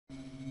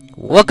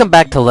Welcome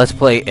back to Let's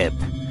Play Ib,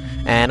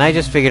 and I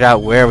just figured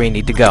out where we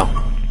need to go.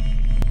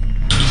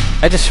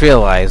 I just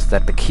realized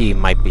that the key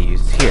might be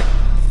used here.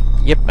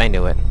 Yep, I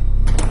knew it.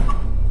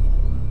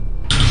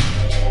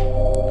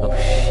 Oh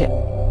shit.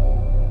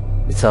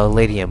 It's a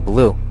lady in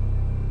blue.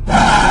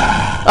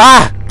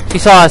 Ah! She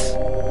saw us!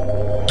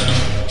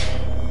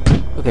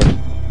 Okay.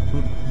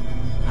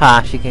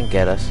 Ha, she can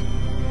get us.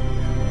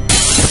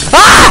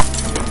 Ah!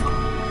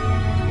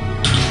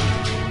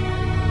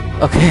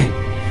 Okay.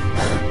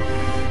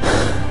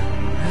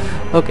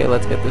 Okay,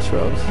 let's get this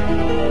rose.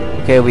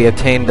 Okay, we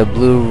obtained the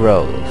blue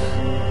rose.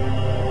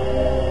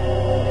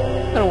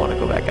 I don't want to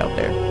go back out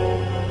there.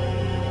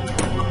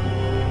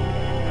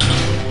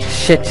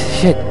 Shit,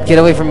 shit, get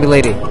away from me,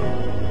 lady.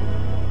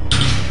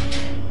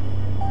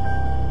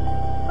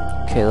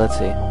 Okay, let's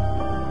see.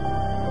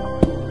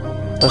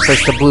 Let's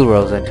place the blue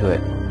rose into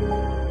it.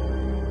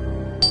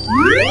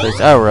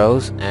 Place our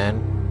rose, and...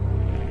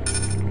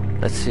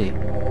 let's see.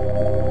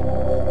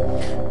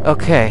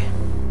 Okay.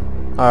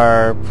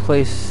 Our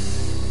places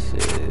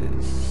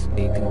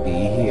need to be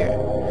here.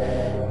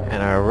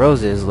 And our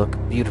roses look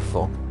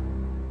beautiful.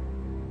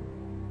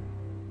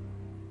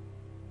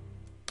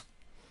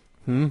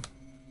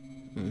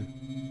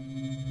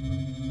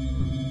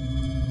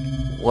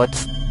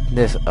 What's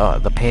this? Oh,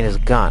 the paint is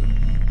gone.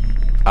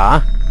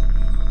 Ah?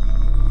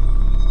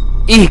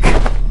 Eek!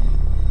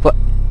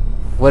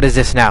 What is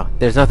this now?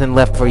 There's nothing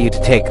left for you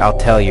to take, I'll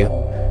tell you.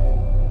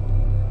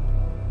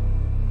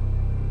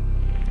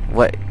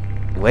 What?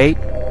 Wait?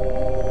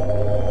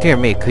 Dear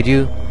me, could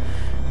you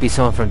be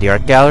someone from the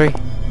art gallery?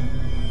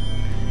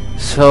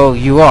 So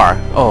you are.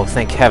 Oh,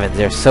 thank heavens,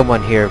 there's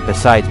someone here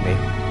besides me.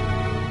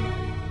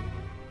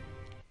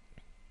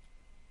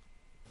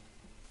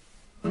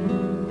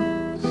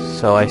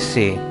 So I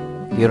see.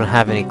 You don't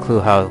have any clue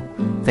how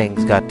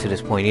things got to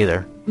this point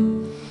either.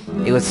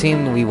 It would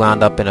seem we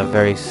wound up in a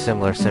very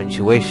similar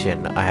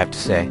situation, I have to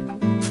say.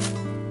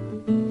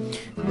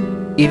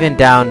 Even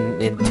down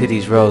into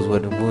these roads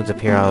would wounds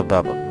appear on the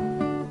bubble.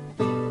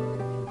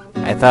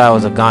 I thought I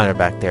was a goner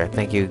back there.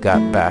 Thank you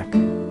got back.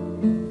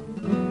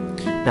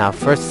 Now,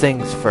 first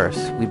things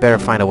first, we better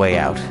find a way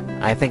out.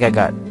 I think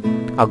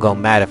I'll go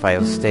mad if I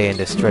stay in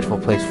this dreadful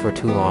place for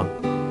too long.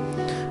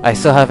 I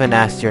still haven't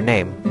asked your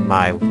name.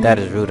 That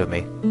is rude of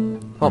me.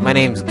 Well, my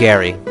name's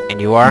Gary,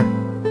 and you are?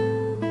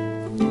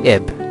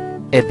 Ib.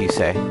 Ib, you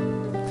say.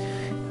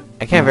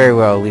 I can't very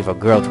well leave a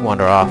girl to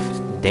wander off.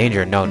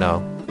 Danger,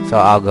 no. So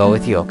I'll go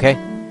with you, okay?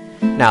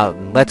 Now,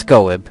 let's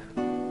go, Ib.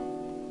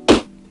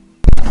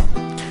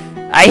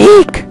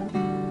 Aik!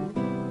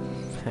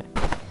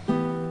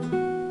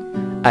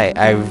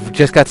 I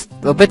just got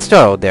a bit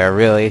startled there,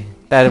 really.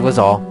 That was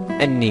all.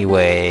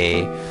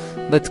 Anyway,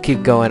 let's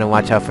keep going and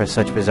watch out for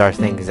such bizarre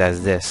things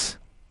as this.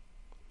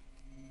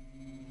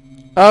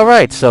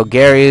 Alright, so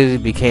Gary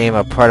became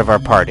a part of our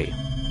party.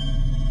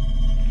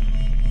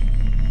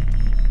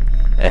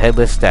 A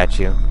headless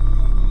statue.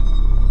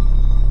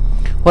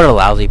 What a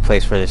lousy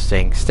place for this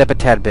thing. Step a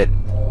tad bit,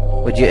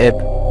 would you, Ib?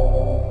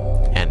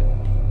 And...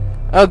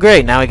 oh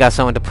great, now we got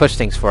someone to push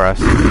things for us.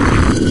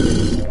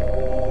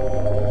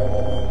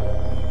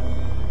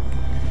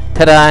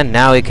 Ta-da,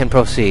 now we can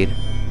proceed.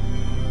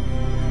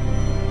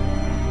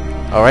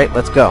 Alright,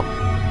 let's go.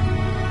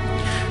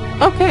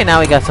 Okay,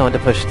 now we got someone to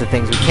push the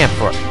things we can't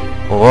for.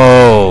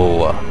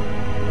 Whoa!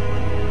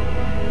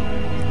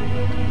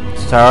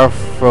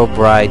 Sorrowful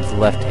Bride's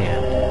left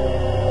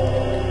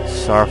hand.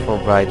 Sorrowful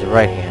Bride's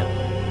right hand.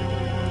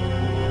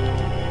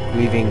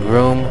 Grieving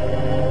groom.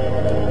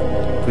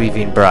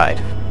 Grieving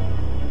bride.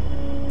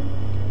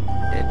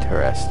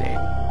 Interesting.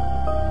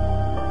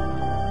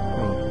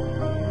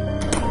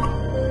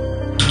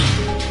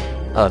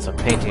 Oh, it's a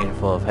painting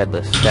full of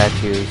headless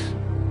statues.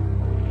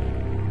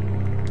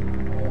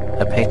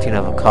 A painting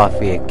of a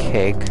coffee and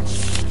cake.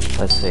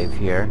 Let's save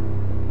here.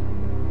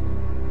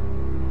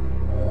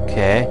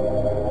 Okay.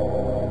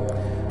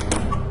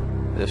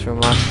 Is this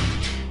room locked?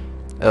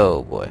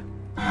 Oh boy.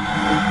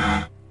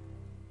 Ah,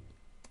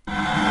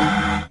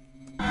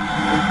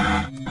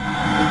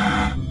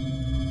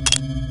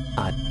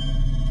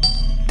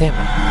 damn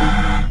it.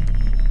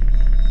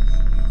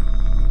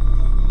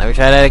 Let me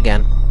try that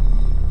again.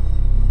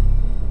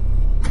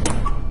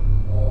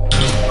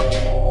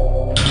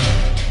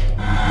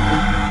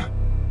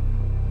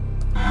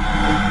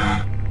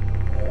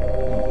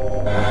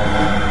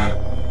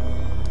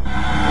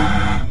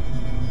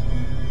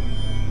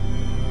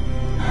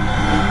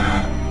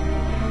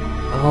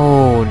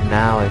 Oh,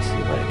 now I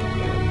see what I can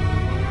do.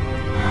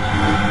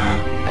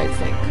 I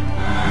think.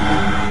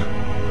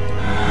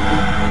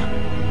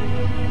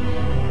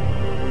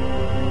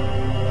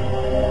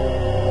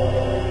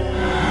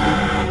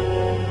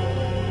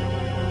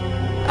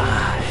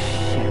 Ah,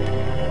 shit.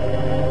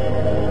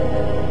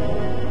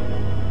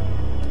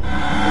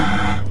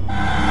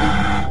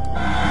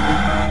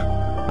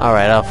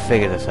 Alright, I'll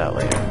figure this out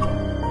later. I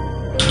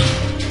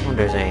wonder if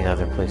there's any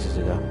other places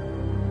to go.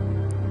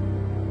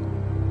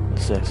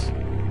 What's this?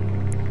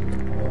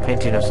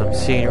 Painting of some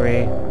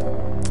scenery.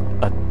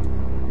 A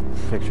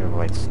picture of a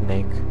white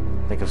snake.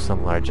 Think of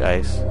some large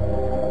ice.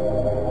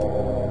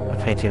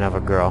 A painting of a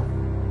girl.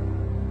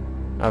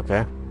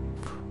 Okay.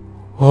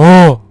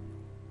 Oh!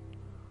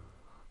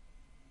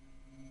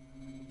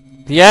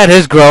 Yeah, it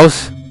is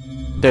gross.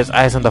 There's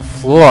ice on the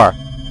floor.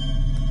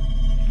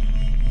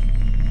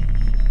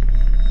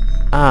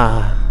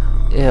 Ah,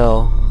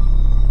 ew.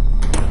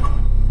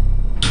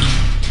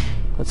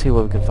 Let's see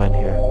what we can find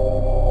here.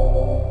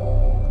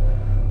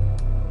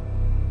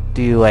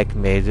 Do you like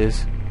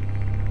mazes?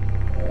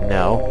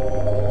 No.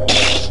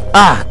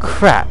 Ah,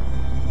 crap!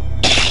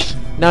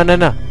 No, no,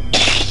 no.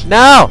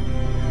 No!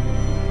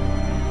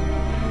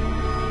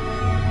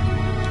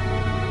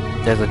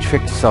 There's a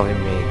trick to solving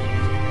mazes.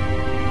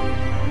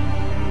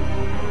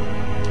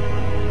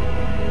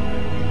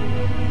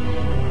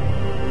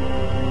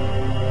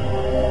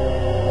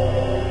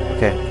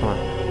 Okay, come on.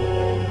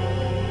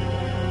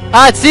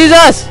 Ah, it sees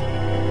us!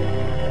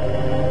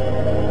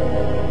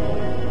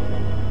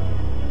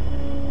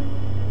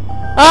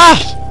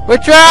 Ah! We're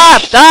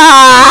trapped!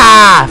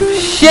 Ah!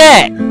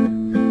 Shit!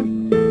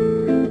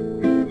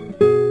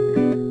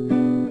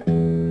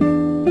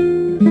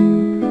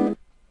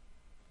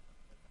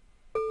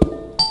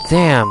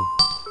 Damn.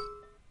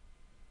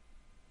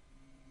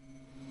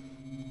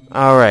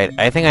 Alright,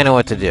 I think I know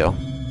what to do.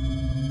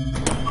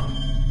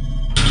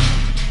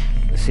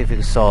 Let's see if we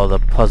can solve the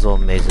puzzle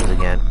mazes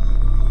again.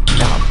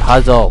 Oh,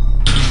 puzzle!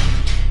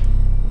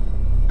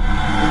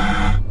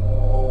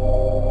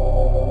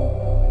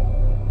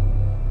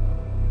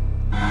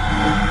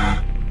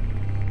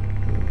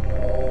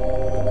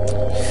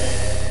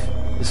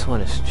 This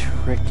one is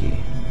tricky.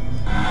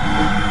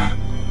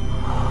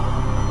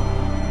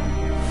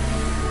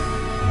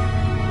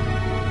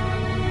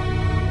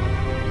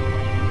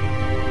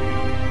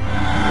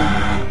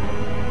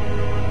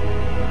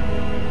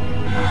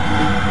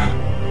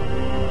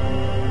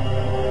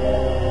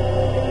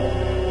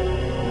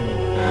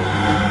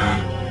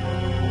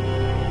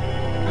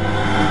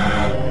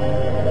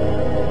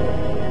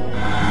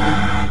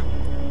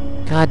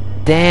 God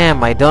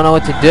damn, I don't know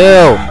what to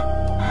do!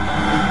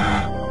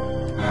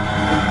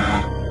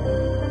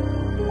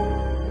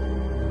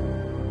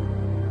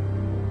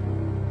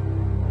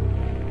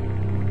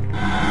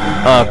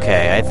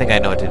 Okay, I think I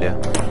know what to do.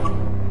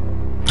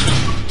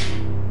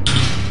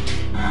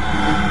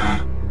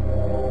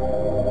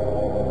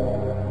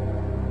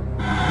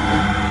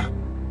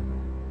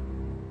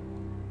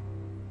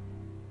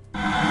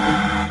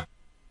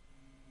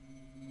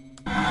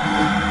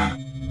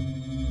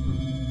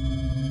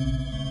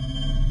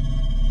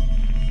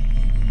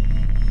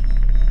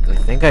 I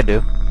think I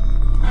do.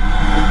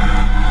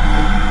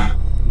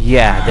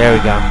 Yeah, there we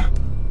go.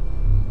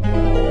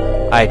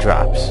 Eye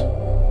drops.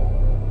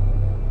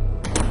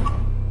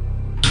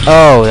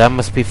 Oh, that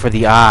must be for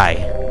the eye.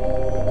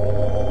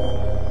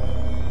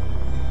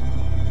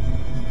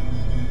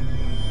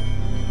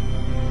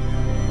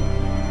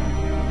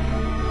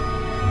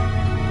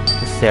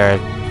 Is there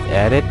an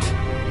edit?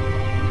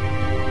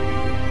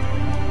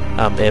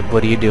 Ed,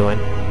 what are you doing?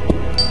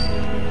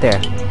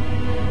 There.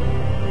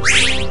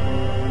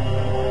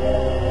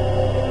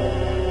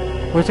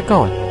 Where's it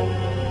going?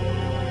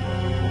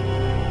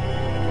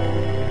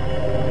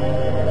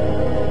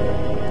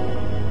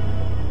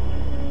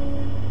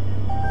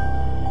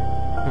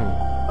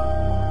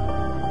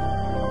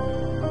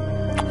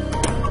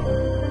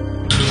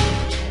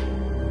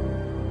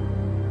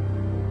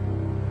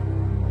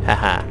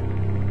 Haha.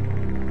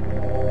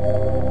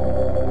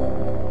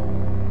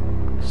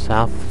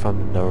 South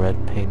from the red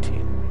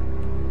painting.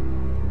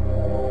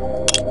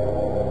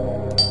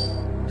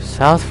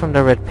 South from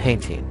the red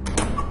painting.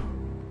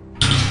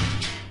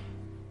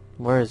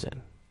 Where is it?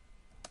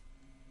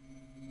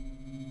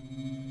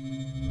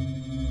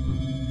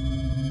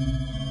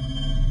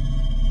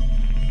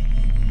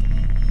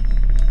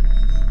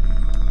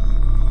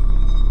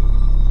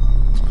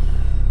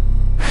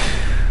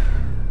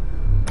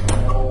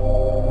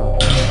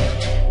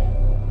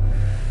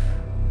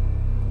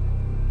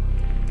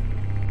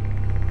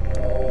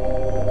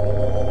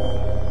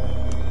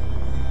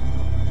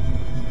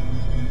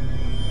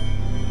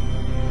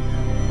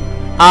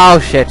 Oh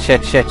shit,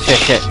 shit, shit, shit,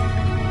 shit.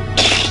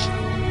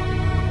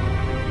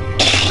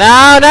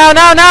 No, no,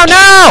 no, no,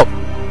 no!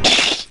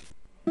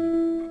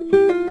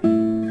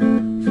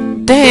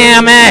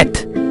 Damn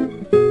it!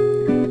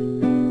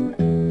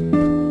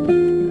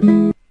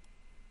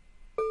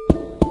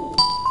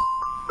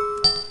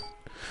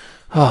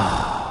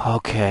 Oh,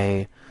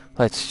 okay.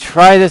 Let's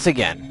try this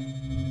again.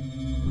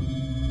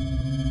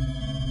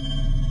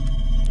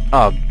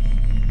 Oh.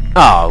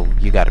 Oh,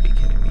 you gotta be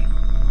kidding me.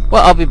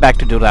 Well, I'll be back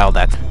to do all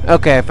that.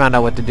 Okay, I found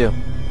out what to do.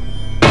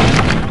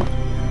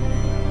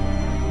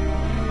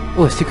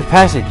 Ooh, a secret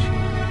passage.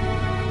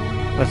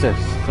 What's this?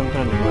 Some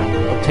kind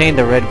of obtain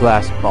the red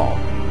glass ball.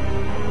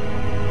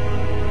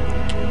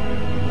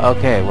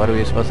 Okay, what are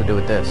we supposed to do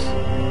with this?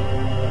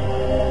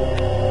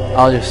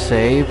 I'll just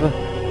save.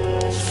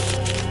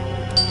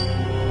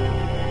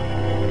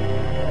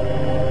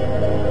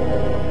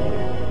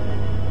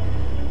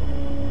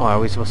 Oh, are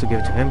we supposed to give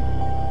it to him?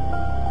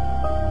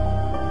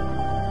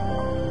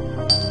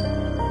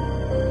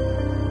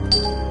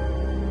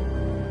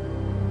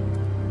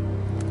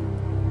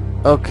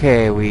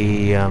 Okay,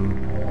 we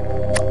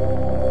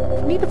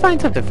need to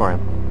find something for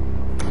him.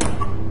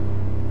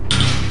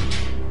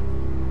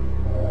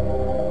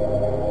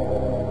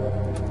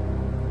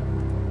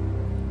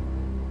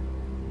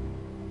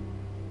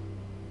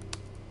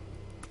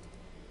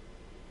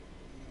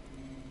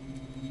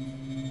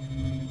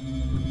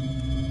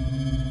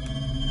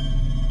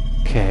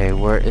 Okay,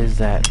 where is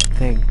that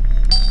thing?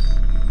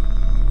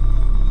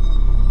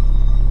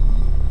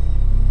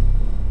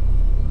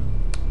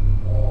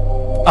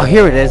 Oh,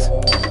 here it is!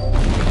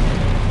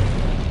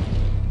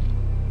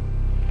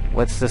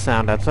 What's the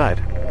sound outside?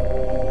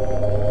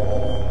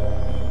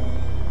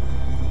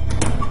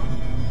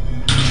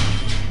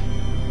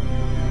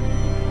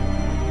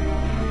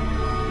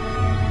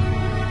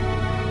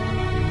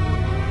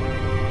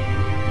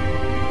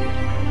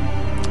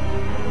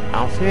 I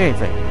don't see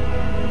anything.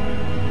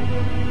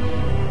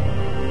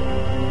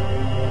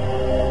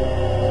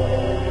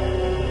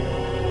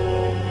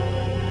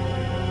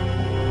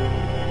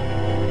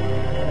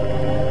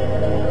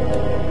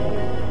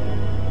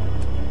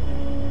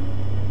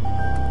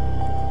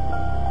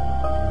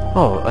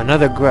 Oh,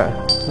 another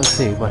let's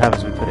see what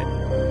happens if we put it.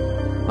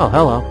 Oh,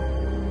 hello.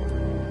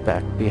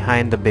 Back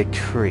behind the big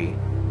tree.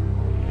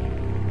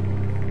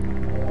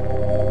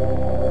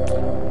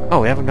 Oh,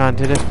 we haven't gone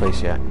to this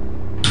place yet.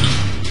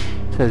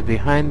 It says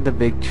behind the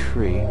big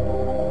tree.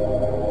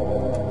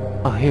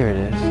 Oh, here it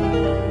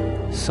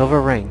is. Silver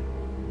ring.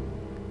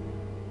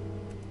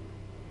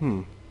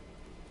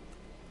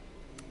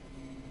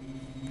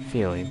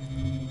 Feeling.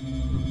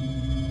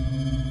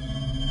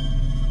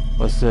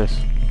 What's this?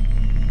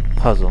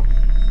 Puzzle.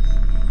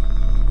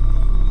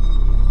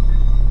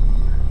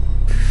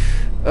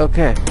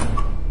 Okay.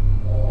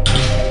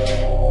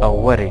 A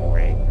wedding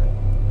ring.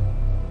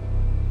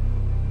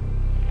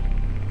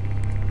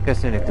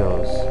 Guessing it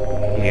goes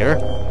here.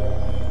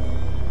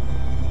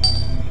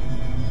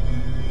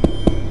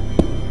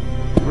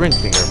 Ring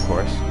finger, of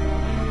course.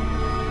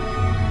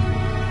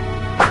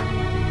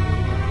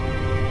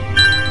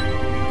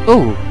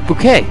 Ooh,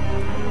 bouquet!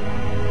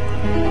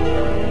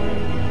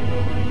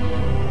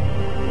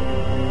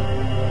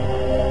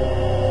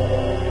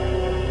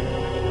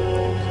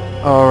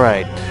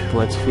 Alright,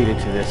 let's feed it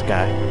to this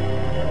guy.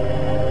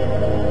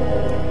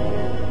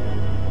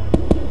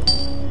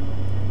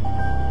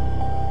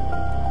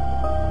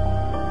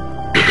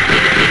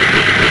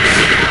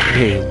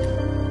 Hey.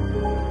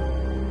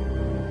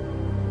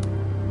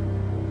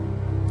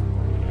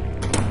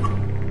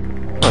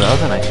 Oh, that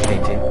was a nice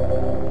painting.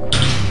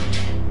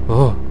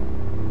 Oh.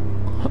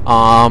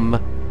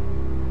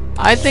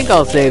 I think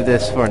I'll save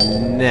this for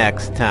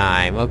next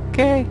time,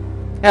 okay?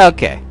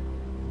 Okay.